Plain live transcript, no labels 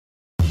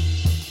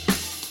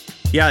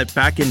Yeah,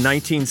 back in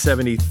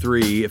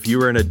 1973, if you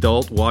were an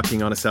adult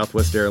walking on a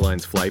Southwest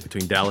Airlines flight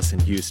between Dallas and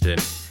Houston,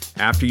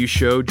 after you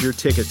showed your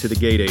ticket to the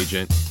gate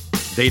agent,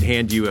 they'd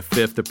hand you a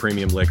fifth of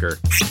premium liquor.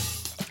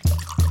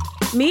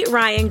 Meet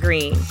Ryan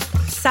Green,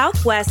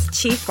 Southwest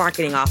Chief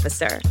Marketing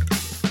Officer.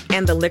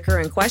 And the liquor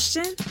in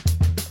question?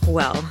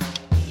 Well,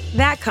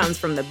 that comes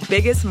from the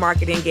biggest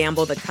marketing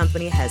gamble the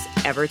company has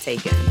ever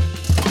taken.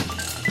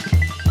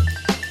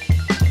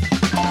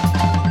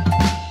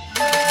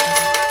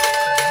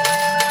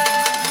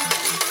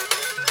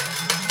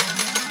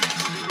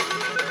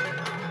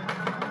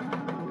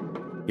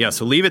 Yeah,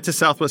 so leave it to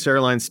Southwest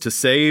Airlines to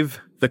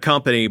save the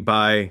company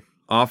by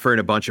offering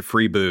a bunch of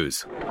free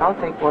booze. I'll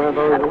take one of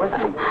those with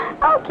me.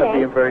 Okay. That'd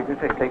be a very good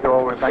thing. Take it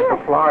over back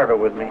to Florida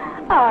with me.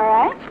 All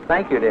right.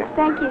 Thank you, dear.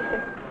 Thank you,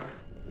 sir.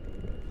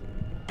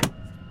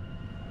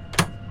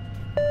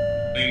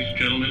 Ladies and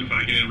gentlemen, if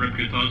I can interrupt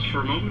your thoughts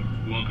for a moment,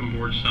 welcome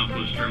aboard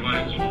Southwest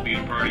Airlines. We'll be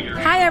a part of your...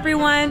 Hi,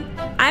 everyone.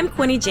 I'm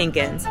Quinny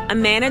Jenkins, a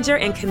manager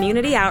in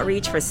community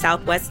outreach for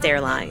Southwest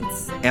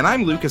Airlines. And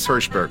I'm Lucas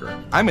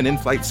Hirschberger. I'm an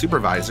in-flight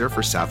supervisor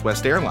for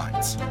Southwest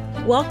Airlines.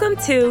 Welcome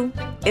to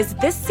Is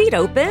This Seat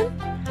Open?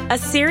 A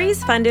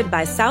series funded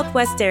by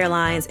Southwest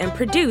Airlines and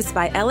produced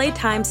by LA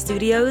Times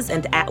Studios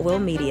and At Will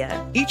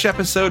Media. Each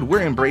episode,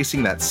 we're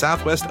embracing that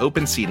Southwest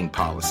open seating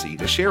policy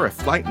to share a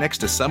flight next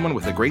to someone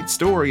with a great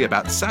story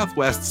about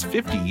Southwest's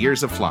 50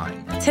 years of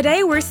flying.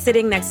 Today, we're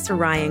sitting next to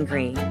Ryan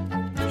Green.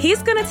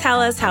 He's going to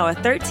tell us how a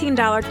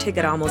 $13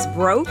 ticket almost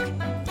broke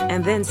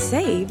and then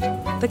saved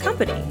the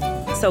company.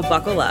 So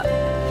buckle up.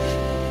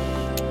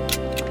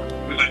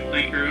 We'd like to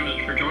thank you very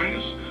much for joining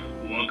us.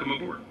 Welcome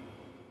aboard.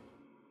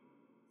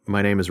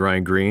 My name is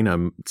Ryan Green.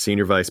 I'm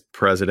Senior Vice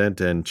President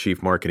and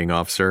Chief Marketing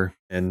Officer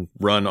and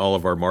run all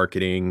of our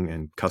marketing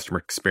and customer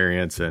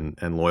experience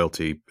and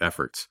loyalty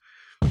efforts.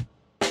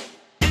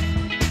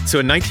 So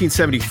in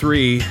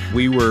 1973,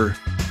 we were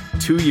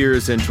 2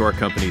 years into our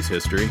company's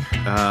history,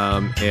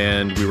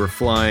 and we were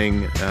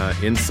flying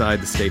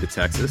inside the state of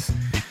Texas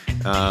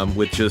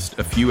with just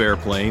a few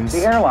airplanes.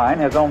 The airline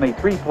has only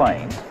 3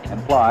 planes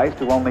and flies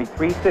to only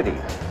 3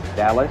 cities,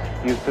 Dallas,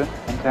 Houston,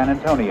 and San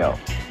Antonio.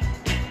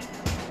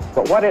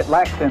 But what it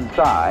lacks in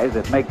size,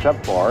 it makes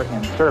up for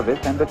in service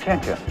and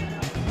attention,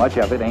 much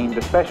of it aimed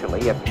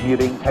especially at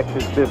commuting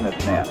Texas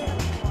businessmen.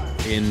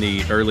 In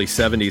the early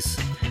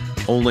 70s,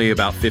 only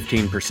about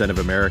 15% of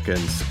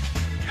Americans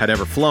had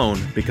ever flown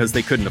because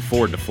they couldn't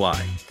afford to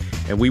fly.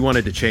 And we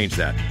wanted to change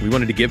that. We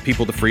wanted to give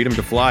people the freedom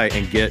to fly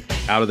and get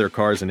out of their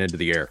cars and into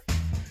the air.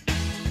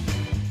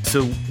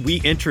 So we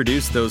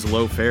introduced those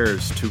low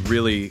fares to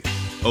really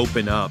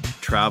open up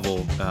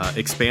travel,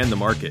 expand the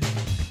market.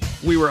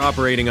 We were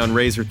operating on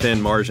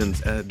razor-thin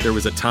margins. There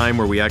was a time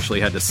where we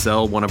actually had to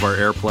sell one of our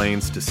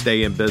airplanes to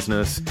stay in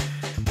business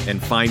and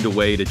find a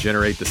way to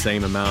generate the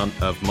same amount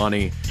of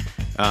money.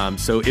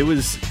 So it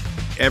was,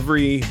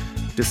 every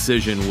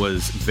decision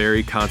was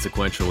very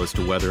consequential as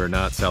to whether or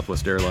not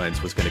Southwest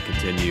Airlines was going to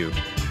continue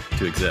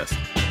to exist.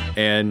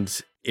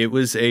 And it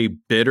was a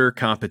bitter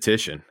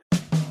competition.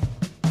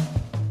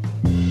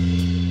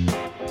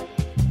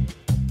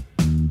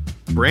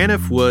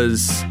 Braniff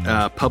was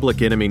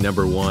public enemy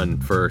number one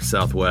for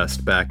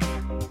Southwest back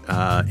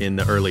in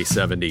the early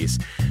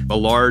 70s. A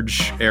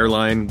large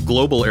airline,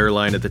 global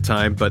airline at the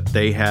time, but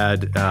they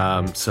had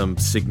some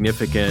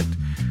significant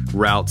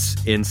routes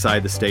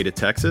inside the state of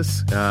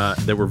Texas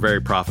that were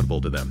very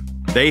profitable to them.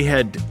 They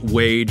had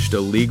waged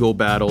a legal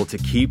battle to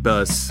keep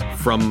us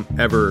from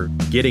ever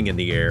getting in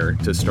the air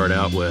to start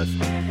out with.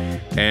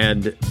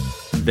 And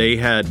they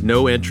had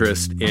no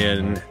interest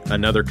in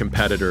another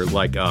competitor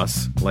like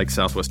us, like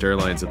Southwest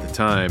Airlines at the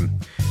time,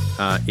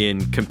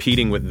 in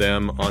competing with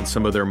them on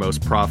some of their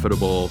most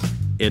profitable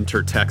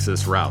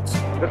inter-Texas routes.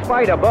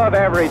 Despite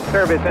above-average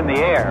service in the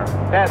air,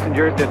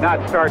 passengers did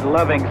not start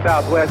loving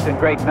Southwest in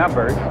great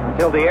numbers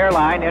until the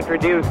airline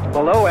introduced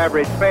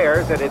below-average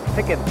fares at its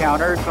ticket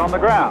counters on the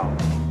ground.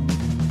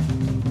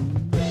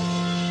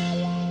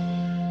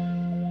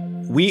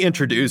 We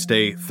introduced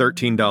a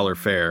 $13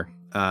 fare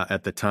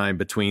at the time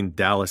between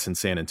Dallas and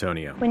San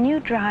Antonio. When you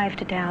drive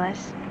to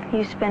Dallas,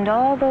 you spend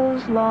all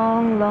those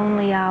long,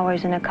 lonely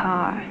hours in a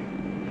car.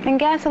 And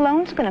gas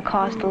alone's going to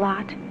cost a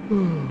lot.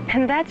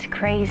 And that's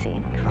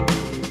crazy.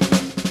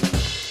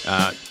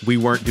 We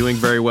weren't doing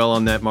very well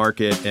on that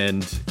market,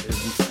 and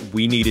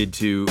we needed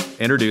to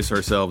introduce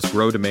ourselves,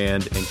 grow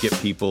demand, and get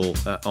people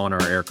on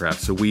our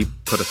aircraft. So we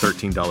put a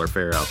 $13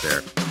 fare out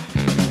there.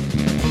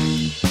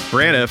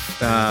 Braniff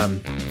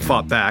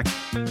fought back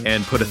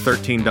and put a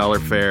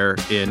 $13 fare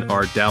in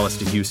our Dallas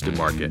to Houston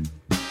market.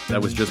 That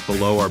was just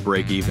below our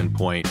break-even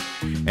point,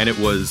 and it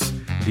was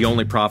the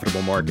only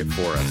profitable market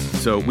for us.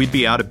 So we'd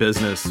be out of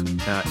business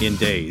in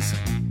days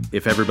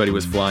if everybody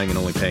was flying and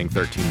only paying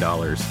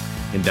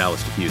 $13 in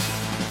Dallas to Houston.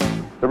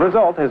 The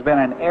result has been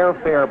an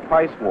airfare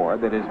price war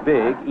that is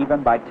big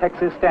even by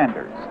Texas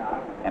standards,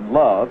 and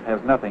love has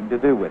nothing to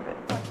do with it.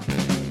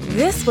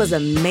 This was a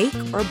make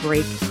or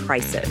break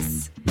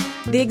crisis.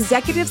 The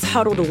executives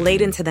huddled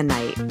late into the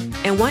night,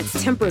 and once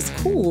tempers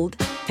cooled,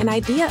 an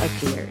idea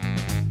appeared.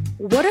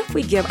 what if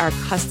we give our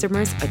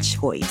customers a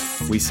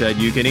choice? We said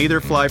you can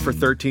either fly for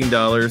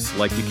 $13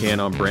 like you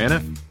can on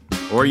Braniff,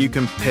 or you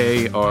can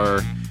pay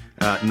our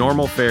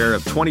normal fare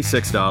of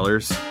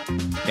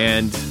 $26,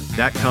 and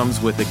that comes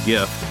with a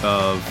gift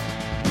of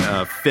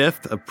a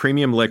fifth of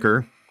premium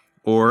liquor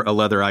or a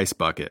leather ice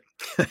bucket.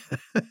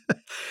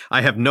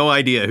 I have no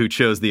idea who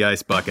chose the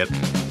ice bucket.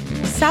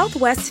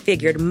 Southwest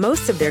figured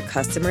most of their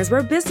customers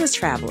were business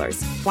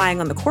travelers flying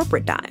on the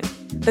corporate dime.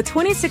 The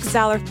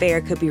 $26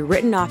 fare could be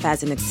written off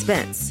as an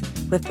expense,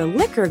 with the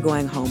liquor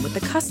going home with the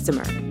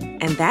customer.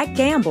 And that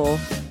gamble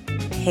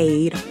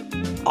paid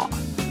off.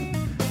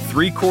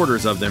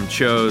 3/4 of them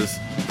chose,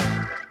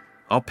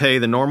 I'll pay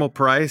the normal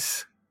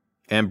price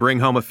and bring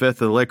home a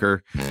fifth of the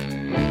liquor.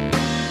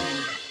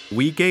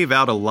 We gave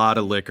out a lot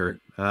of liquor.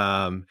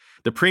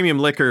 The premium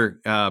liquor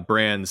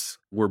brands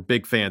were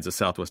big fans of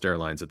Southwest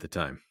Airlines at the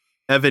time.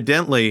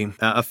 Evidently,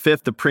 a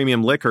fifth of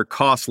premium liquor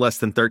costs less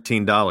than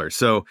 $13.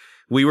 So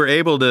we were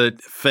able to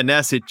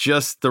finesse it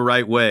just the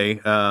right way,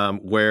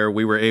 where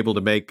we were able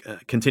to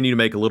continue to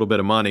make a little bit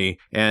of money,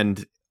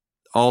 and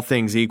all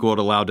things equal, it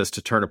allowed us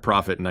to turn a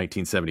profit in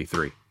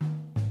 1973.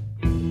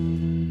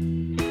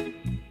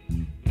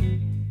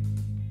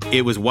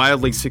 It was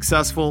wildly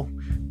successful.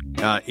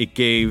 It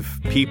gave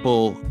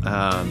people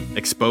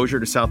exposure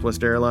to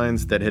Southwest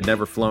Airlines that had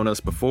never flown us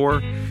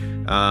before.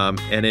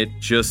 And it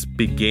just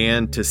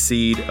began to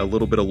seed a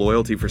little bit of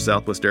loyalty for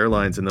Southwest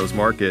Airlines in those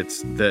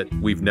markets that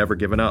we've never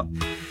given up.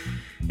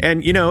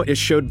 And, it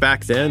showed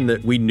back then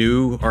that we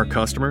knew our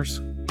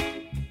customers.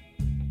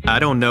 I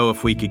don't know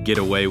if we could get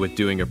away with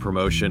doing a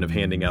promotion of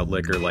handing out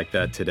liquor like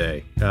that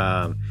today.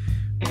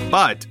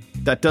 But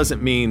that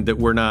doesn't mean that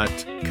we're not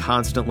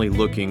constantly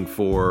looking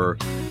for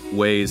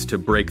ways to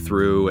break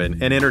through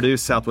and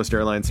introduce Southwest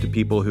Airlines to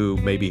people who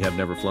maybe have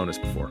never flown us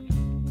before.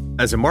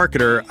 As a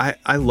marketer,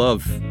 I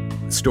love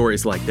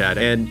stories like that.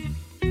 And,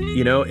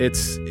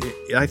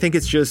 I think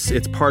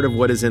it's part of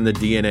what is in the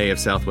DNA of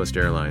Southwest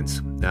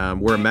Airlines.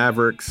 We're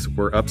Mavericks,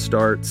 we're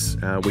upstarts,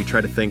 we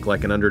try to think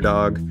like an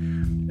underdog.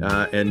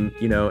 And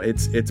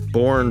it's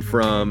born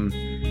from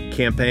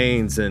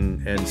campaigns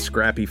and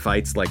scrappy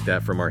fights like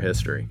that from our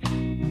history.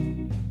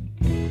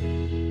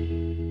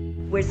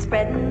 We're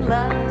spreading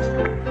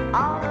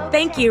love.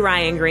 Thank you,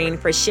 Ryan Green,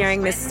 for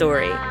sharing this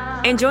story.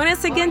 And join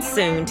us again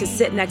soon to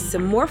sit next to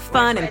more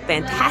fun and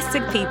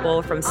fantastic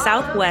people from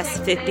Southwest's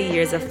 50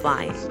 years of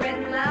flying.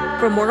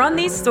 For more on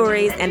these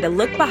stories and a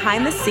look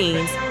behind the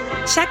scenes,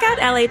 check out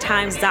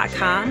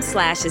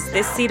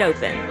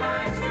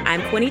latimes.com/isthisseatopen.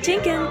 I'm Quinny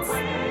Jenkins.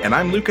 And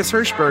I'm Lucas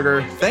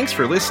Hirschberger. Thanks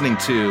for listening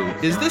to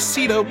Is This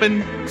Seat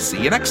Open?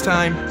 See you next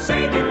time.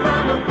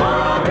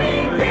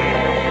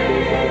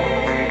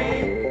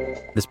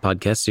 This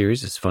podcast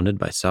series is funded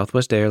by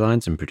Southwest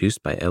Airlines and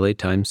produced by LA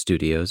Times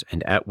Studios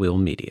and At Will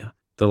Media.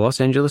 The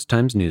Los Angeles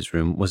Times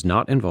newsroom was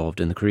not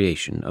involved in the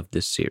creation of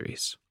this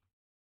series.